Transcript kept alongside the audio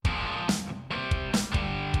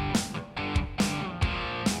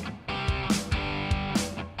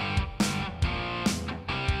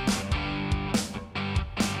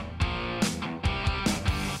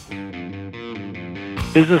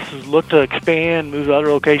businesses look to expand, move to other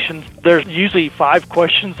locations, there's usually 5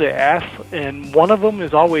 questions they ask, and one of them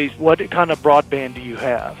is always, what kind of broadband do you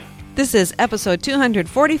have? This is episode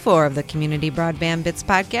 244 of the Community Broadband Bits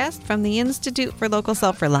podcast from the Institute for Local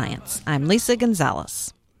Self-Reliance. I'm Lisa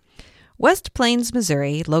Gonzalez. West Plains,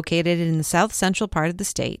 Missouri, located in the south central part of the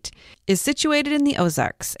state, is situated in the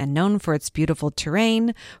Ozarks and known for its beautiful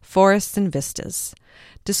terrain, forests, and vistas.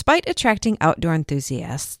 Despite attracting outdoor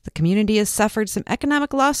enthusiasts, the community has suffered some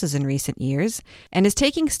economic losses in recent years and is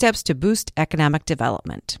taking steps to boost economic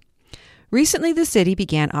development. Recently, the city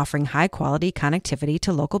began offering high-quality connectivity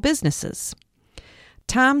to local businesses.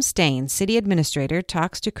 Tom Stain, city administrator,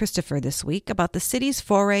 talks to Christopher this week about the city's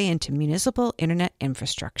foray into municipal internet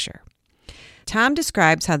infrastructure. Tom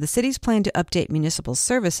describes how the city's plan to update municipal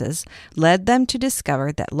services led them to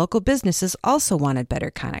discover that local businesses also wanted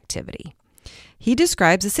better connectivity. He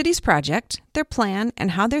describes the city's project, their plan,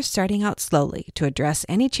 and how they're starting out slowly to address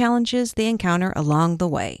any challenges they encounter along the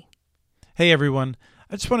way. Hey, everyone.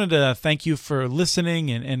 I just wanted to thank you for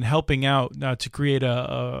listening and helping out to create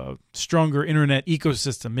a stronger internet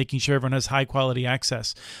ecosystem, making sure everyone has high-quality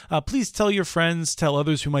access. Please tell your friends, tell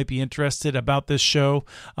others who might be interested about this show.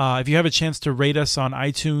 If you have a chance to rate us on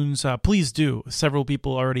iTunes, please do. Several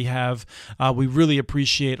people already have. We really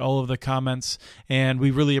appreciate all of the comments, and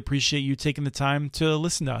we really appreciate you taking the time to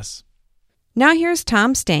listen to us. Now here's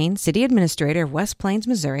Tom Stain, City Administrator of West Plains,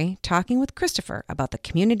 Missouri, talking with Christopher about the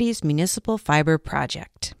community's municipal fiber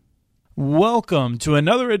project. Welcome to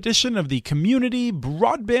another edition of the Community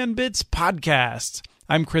Broadband Bits podcast.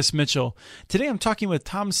 I'm Chris Mitchell. Today I'm talking with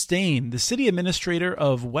Tom Stain, the City Administrator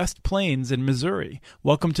of West Plains in Missouri.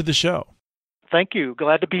 Welcome to the show. Thank you.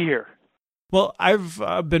 Glad to be here. Well,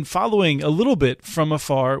 I've been following a little bit from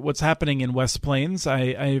afar what's happening in West Plains.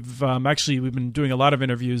 We've been doing a lot of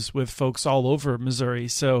interviews with folks all over Missouri,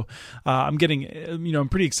 so I'm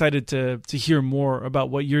pretty excited to hear more about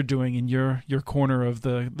what you're doing in your corner of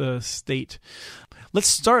the state. Let's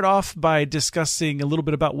start off by discussing a little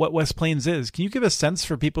bit about what West Plains is. Can you give a sense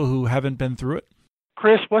for people who haven't been through it?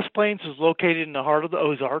 Chris, West Plains is located in the heart of the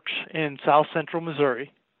Ozarks in south central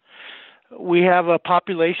Missouri. We have a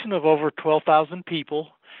population of over 12,000 people.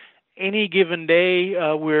 Any given day,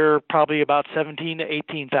 we're probably about 17 to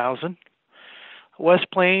 18,000. West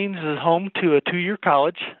Plains is home to a 2-year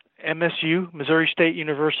college, MSU, Missouri State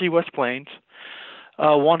University, West Plains, a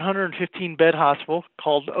 115-bed hospital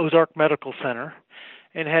called Ozark Medical Center,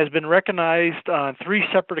 and has been recognized on 3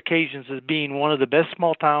 separate occasions as being one of the best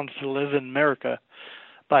small towns to live in America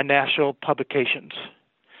by national publications.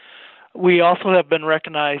 We also have been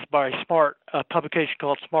recognized by a publication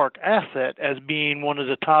called Smart Asset, as being one of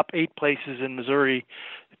the top 8 places in Missouri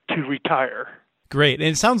to retire. Great. And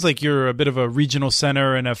it sounds like you're a bit of a regional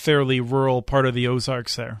center in a fairly rural part of the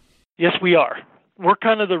Ozarks there. Yes, we are. We're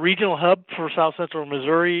kind of the regional hub for south central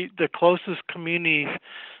Missouri. The closest communities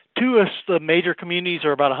to us, the major communities,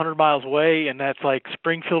 are about 100 miles away, and that's like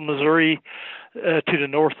Springfield, Missouri, to the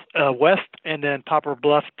northwest, and then Poplar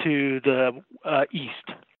Bluff to the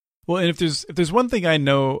east. Well, and if there's one thing I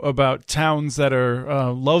know about towns that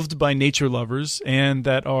are loved by nature lovers and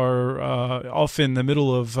that are often in the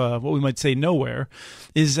middle of what we might say nowhere,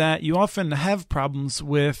 is that you often have problems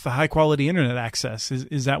with high-quality internet access.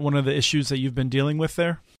 Is that one of the issues that you've been dealing with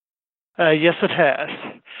there? Yes, it has.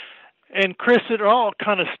 And Chris, it all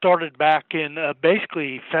kind of started back in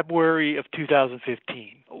basically February of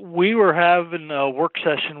 2015. We were having a work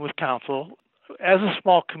session with council. As a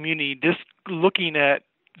small community, just looking at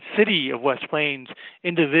city of West Plains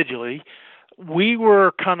individually, we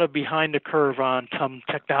were kind of behind the curve on some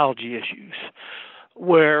technology issues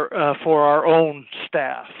where for our own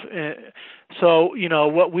staff. So,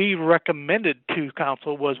 what we recommended to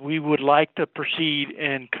council was we would like to proceed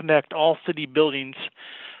and connect all city buildings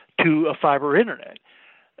to a fiber internet,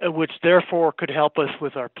 which therefore could help us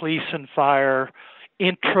with our police and fire,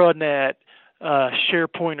 intranet,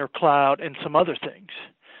 SharePoint or cloud, and some other things.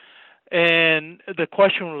 And the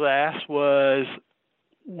question was asked was,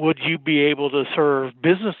 would you be able to serve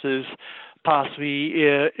businesses possibly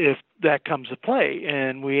if that comes to play?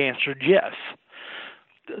 And we answered yes.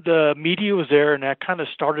 The media was there, and that kind of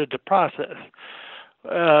started the process.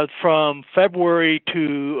 From February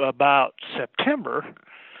to about September,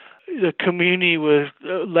 the community was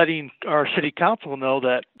letting our city council know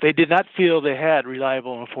that they did not feel they had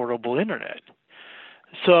reliable and affordable internet.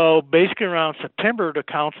 So basically around September, the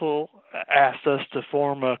council asked us to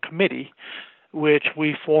form a committee, which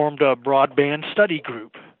we formed a broadband study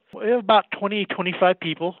group. We have about 25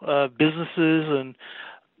 people, businesses and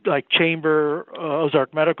like Chamber,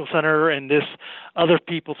 Ozark Medical Center, and this other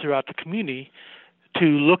people throughout the community to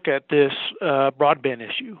look at this broadband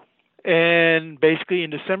issue. And basically in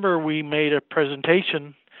December, we made a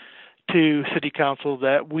presentation to City Council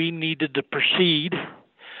that we needed to proceed.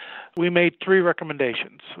 We made 3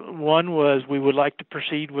 recommendations. One was we would like to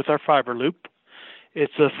proceed with our fiber loop.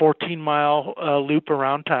 It's a 14-mile loop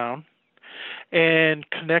around town, and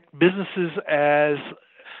connect businesses as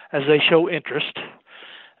they show interest.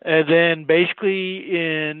 And then basically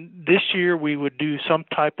in this year, we would do some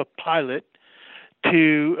type of pilot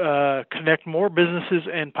to connect more businesses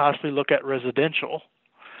and possibly look at residential.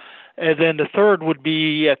 And then the third would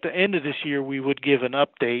be at the end of this year, we would give an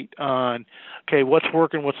update on, okay, what's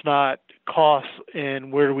working, what's not, costs,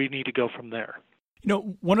 and where do we need to go from there. You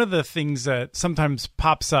know, one of the things that sometimes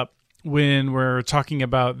pops up when we're talking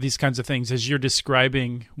about these kinds of things, as you're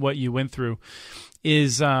describing what you went through,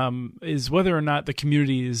 is whether or not the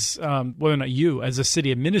community is, whether or not you as a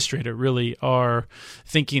city administrator really are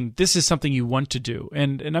thinking this is something you want to do.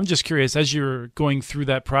 And I'm just curious, as you're going through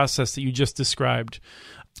that process that you just described,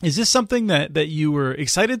 is this something that you were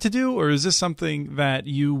excited to do, or is this something that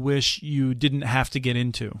you wish you didn't have to get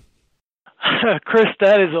into? Chris,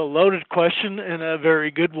 that is a loaded question and a very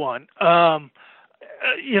good one.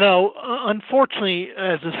 Unfortunately,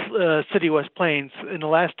 as a city of West Plains, in the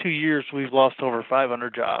last 2 years, we've lost over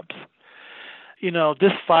 500 jobs.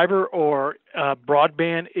 This fiber or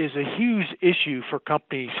broadband is a huge issue for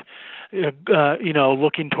companies,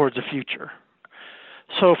 looking towards the future.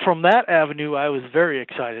 So from that avenue, I was very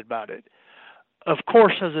excited about it. Of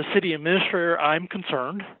course, as a city administrator, I'm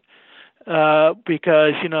concerned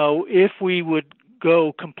because, if we would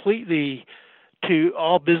go completely to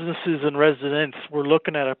all businesses and residents, we're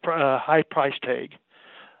looking at a high price tag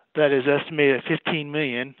that is estimated at $15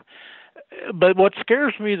 million. But what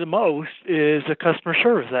scares me the most is the customer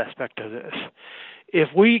service aspect of this. If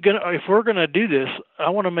we're gonna do this, I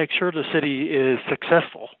want to make sure the city is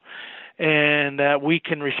successful and that we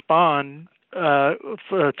can respond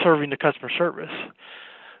for serving the customer service.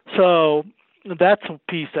 So that's a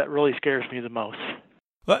piece that really scares me the most.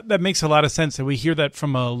 Well, that makes a lot of sense, and we hear that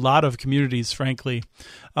from a lot of communities, frankly.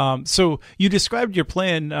 So you described your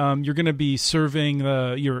plan. You're going to be serving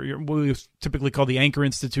your what we typically call the anchor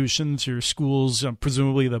institutions, your schools,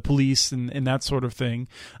 presumably the police and that sort of thing.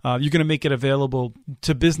 You're going to make it available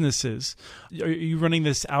to businesses. Are you running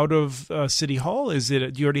this out of City Hall?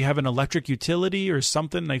 Do you already have an electric utility or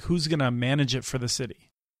something? Like, who's going to manage it for the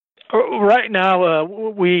city? Right now,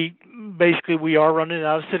 we are running it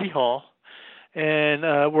out of City Hall. And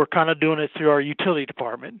we're kind of doing it through our utility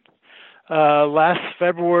department. Last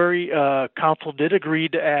February, council did agree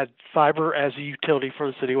to add fiber as a utility for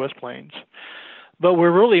the city of West Plains. But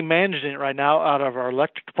we're really managing it right now out of our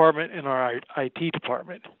electric department and our IT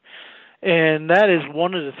department. And that is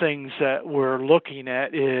one of the things that we're looking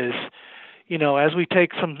at is, as we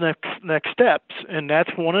take some next steps, and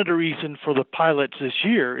that's one of the reasons for the pilots this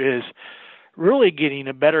year is really getting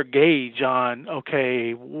a better gauge on,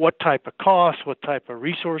 okay, what type of costs, what type of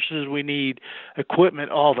resources we need,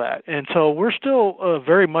 equipment, all that. And so we're still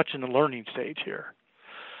very much in the learning stage here.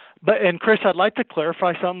 And Chris, I'd like to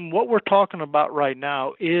clarify something. What we're talking about right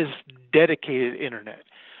now is dedicated internet,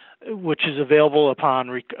 which is available upon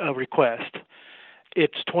request.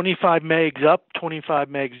 It's 25 megs up, 25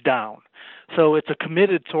 megs down. So it's a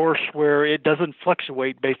committed source where it doesn't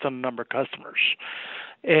fluctuate based on the number of customers.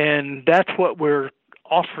 And that's what we're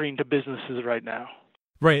offering to businesses right now.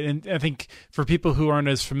 Right, and I think for people who aren't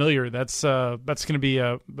as familiar, that's going to be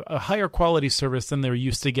a higher quality service than they're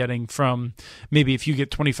used to getting from maybe if you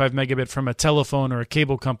get 25 megabit from a telephone or a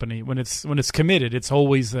cable company. When it's committed, it's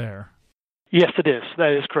always there. Yes, it is.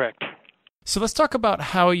 That is correct. So let's talk about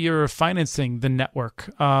how you're financing the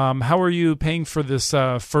network. How are you paying for this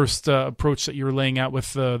first approach that you're laying out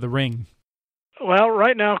with the ring? Well,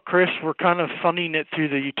 right now, Chris, we're kind of funding it through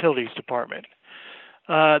the utilities department.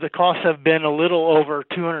 The costs have been a little over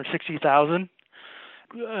 $260,000.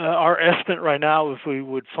 Our estimate right now, if we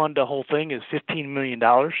would fund the whole thing, is $15 million,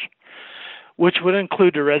 which would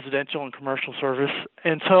include the residential and commercial service.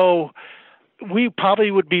 And so we probably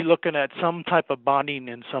would be looking at some type of bonding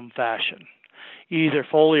in some fashion, either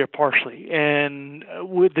fully or partially. And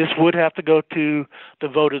this would have to go to the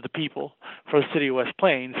vote of the people for the city of West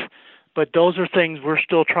Plains. But those are things we're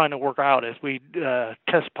still trying to work out as we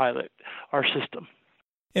test pilot our system.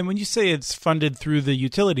 And when you say it's funded through the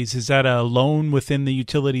utilities, is that a loan within the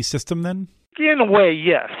utility system then? In a way,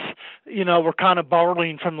 yes. We're kind of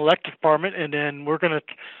borrowing from the electric department, and then we're going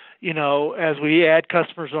to, as we add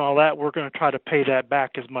customers and all that, we're going to try to pay that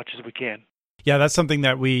back as much as we can. Yeah, that's something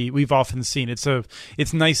that we've often seen.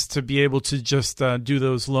 It's nice to be able to just do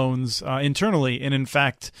those loans internally. And in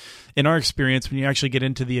fact, in our experience, when you actually get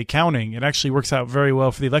into the accounting, it actually works out very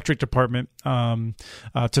well for the electric department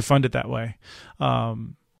to fund it that way.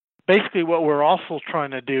 Basically, what we're also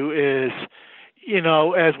trying to do is,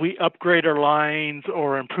 as we upgrade our lines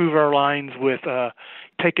or improve our lines with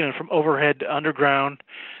taking it from overhead to underground,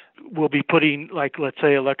 we'll be putting, like, let's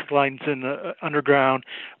say, electric lines in the underground.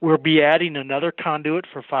 We'll be adding another conduit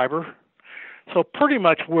for fiber. So pretty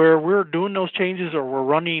much where we're doing those changes or we're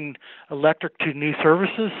running electric to new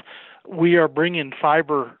services, we are bringing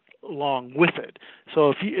fiber along with it.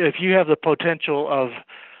 So if you have the potential of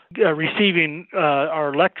receiving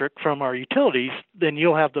our electric from our utilities, then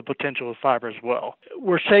you'll have the potential of fiber as well.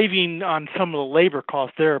 We're saving on some of the labor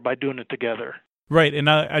costs there by doing it together. Right, and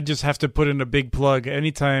I just have to put in a big plug.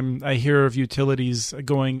 Anytime I hear of utilities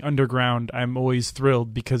going underground, I'm always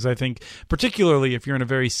thrilled because I think, particularly if you're in a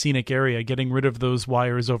very scenic area, getting rid of those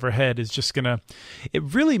wires overhead is just it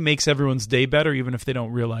really makes everyone's day better, even if they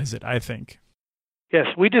don't realize it, I think. Yes,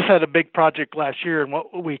 we just had a big project last year in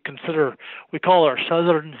what we call our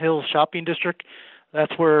Southern Hills Shopping District.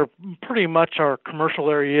 That's where pretty much our commercial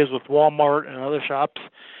area is with Walmart and other shops.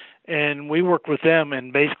 And we worked with them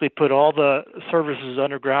and basically put all the services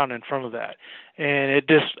underground in front of that. And it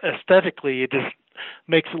just aesthetically, it just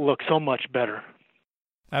makes it look so much better.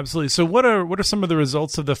 Absolutely. So what are some of the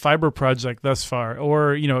results of the fiber project thus far?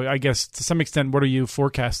 Or, I guess to some extent, what are you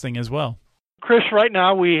forecasting as well? Chris, right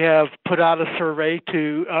now we have put out a survey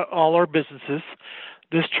to all our businesses,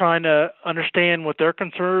 just trying to understand what their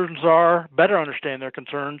concerns are, better understand their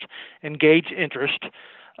concerns, and gauge interest.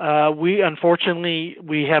 Unfortunately,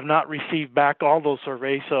 we have not received back all those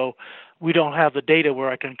surveys, so we don't have the data where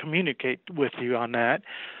I can communicate with you on that.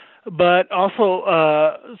 But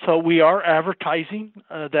also, so we are advertising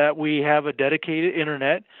that we have a dedicated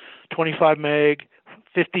internet, 25 meg,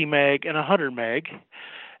 50 meg, and 100 meg.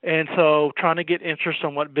 And so trying to get interest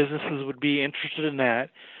on what businesses would be interested in that.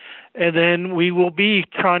 And then we will be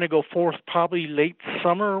trying to go forth probably late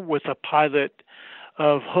summer with a pilot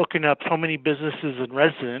of hooking up so many businesses and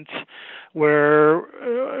residents where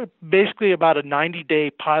basically about a 90-day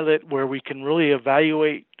pilot where we can really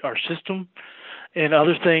evaluate our system and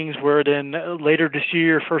other things where then later this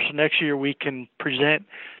year, first of next year, we can present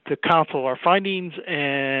to council our findings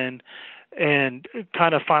and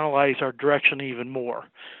kind of finalize our direction even more.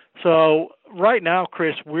 So right now,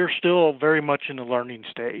 Chris, we're still very much in the learning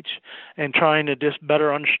stage and trying to just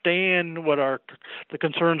better understand what the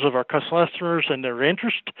concerns of our customers and their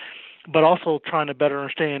interest, but also trying to better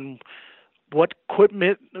understand what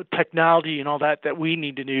equipment, technology, and all that we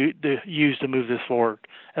need to use to move this forward,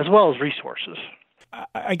 as well as resources.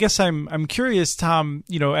 I guess I'm curious, Tom,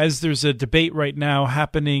 as there's a debate right now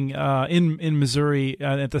happening in Missouri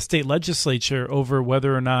at the state legislature over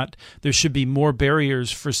whether or not there should be more barriers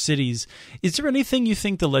for cities. Is there anything you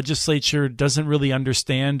think the legislature doesn't really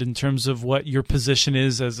understand in terms of what your position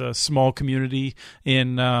is as a small community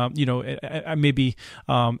in, maybe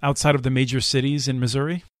outside of the major cities in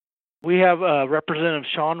Missouri? We have Representative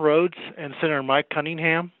Sean Rhodes and Senator Mike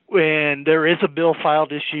Cunningham, and there is a bill filed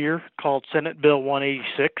this year called Senate Bill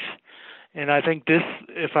 186. And I think this,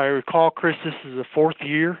 if I recall, Chris, this is the fourth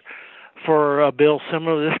year for a bill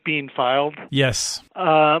similar to this being filed. Yes.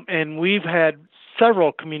 And we've had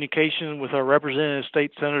several communications with our representative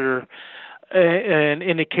state senator and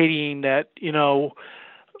indicating that,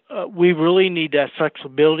 we really need that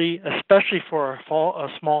flexibility, especially for a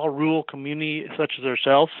small rural community such as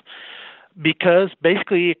ourselves, because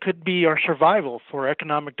basically it could be our survival for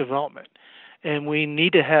economic development. And we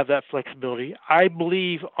need to have that flexibility. I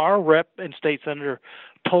believe our rep and state senator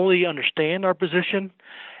totally understand our position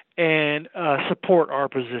and support our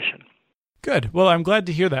position. Good. Well, I'm glad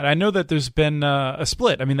to hear that. I know that there's been a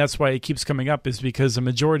split. I mean, that's why it keeps coming up, is because a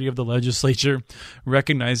majority of the legislature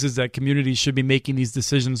recognizes that communities should be making these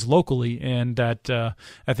decisions locally, and that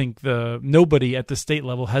I think nobody at the state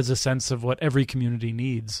level has a sense of what every community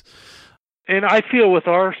needs. And I feel with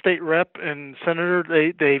our state rep and senator,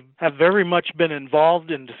 they have very much been involved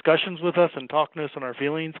in discussions with us and talking to us on our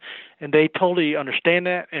feelings, and they totally understand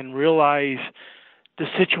that and realize the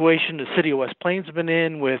situation the city of West Plains has been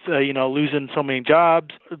in with, losing so many jobs.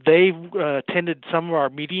 They've attended some of our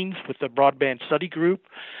meetings with the broadband study group.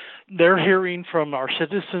 They're hearing from our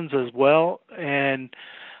citizens as well, and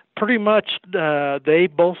pretty much they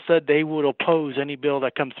both said they would oppose any bill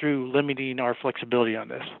that comes through limiting our flexibility on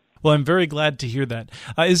this. Well, I'm very glad to hear that.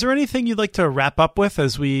 Is there anything you'd like to wrap up with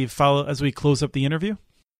as we close up the interview?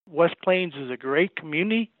 West Plains is a great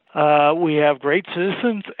community. We have great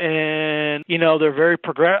citizens, and, they're very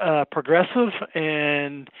progressive,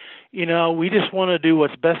 and we just want to do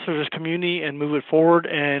what's best for this community and move it forward,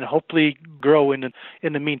 and hopefully grow in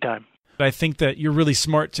the meantime. I think that you're really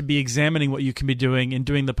smart to be examining what you can be doing and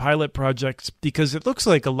doing the pilot projects, because it looks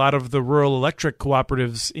like a lot of the rural electric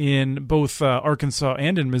cooperatives in both Arkansas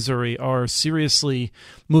and in Missouri are seriously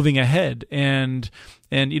moving ahead. And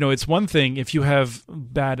it's one thing if you have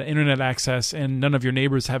bad internet access and none of your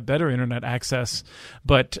neighbors have better internet access.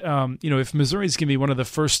 But, if Missouri is going to be one of the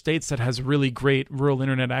first states that has really great rural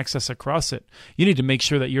internet access across it, you need to make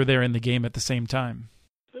sure that you're there in the game at the same time.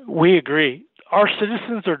 We agree. Our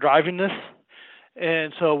citizens are driving this,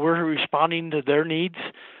 and so we're responding to their needs.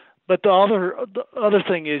 But the other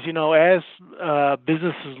thing is, as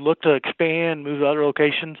businesses look to expand, move to other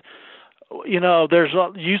locations, there's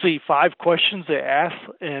usually 5 questions they ask,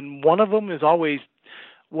 and one of them is always,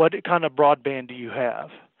 what kind of broadband do you have?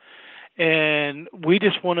 And we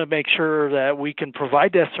just want to make sure that we can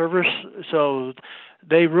provide that service so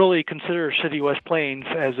they really consider City West Plains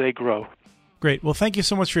as they grow. Great. Well, thank you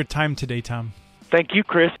so much for your time today, Tom. Thank you,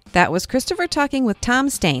 Chris. That was Christopher talking with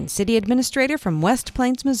Tom Stain, City Administrator from West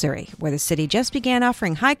Plains, Missouri, where the city just began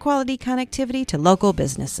offering high-quality connectivity to local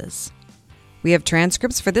businesses. We have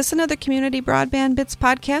transcripts for this and other Community Broadband Bits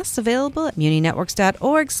podcasts available at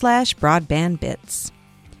muninetworks.org/broadbandbits.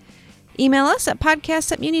 Email us at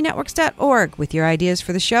podcasts@muninetworks.org with your ideas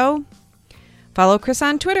for the show. Follow Chris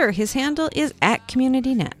on Twitter. His handle is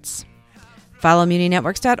 @CommunityNets. Follow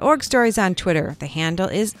muninetworks.org stories on Twitter. The handle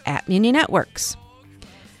is @muninetworks.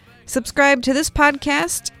 Subscribe to this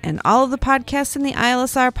podcast and all of the podcasts in the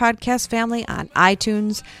ILSR podcast family on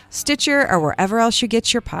iTunes, Stitcher, or wherever else you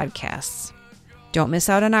get your podcasts. Don't miss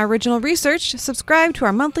out on our original research. Subscribe to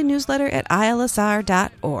our monthly newsletter at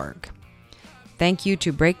ilsr.org. Thank you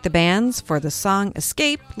to Break the Bands for the song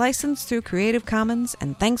Escape, licensed through Creative Commons,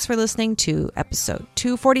 and thanks for listening to episode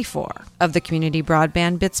 244 of the Community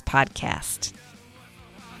Broadband Bits podcast.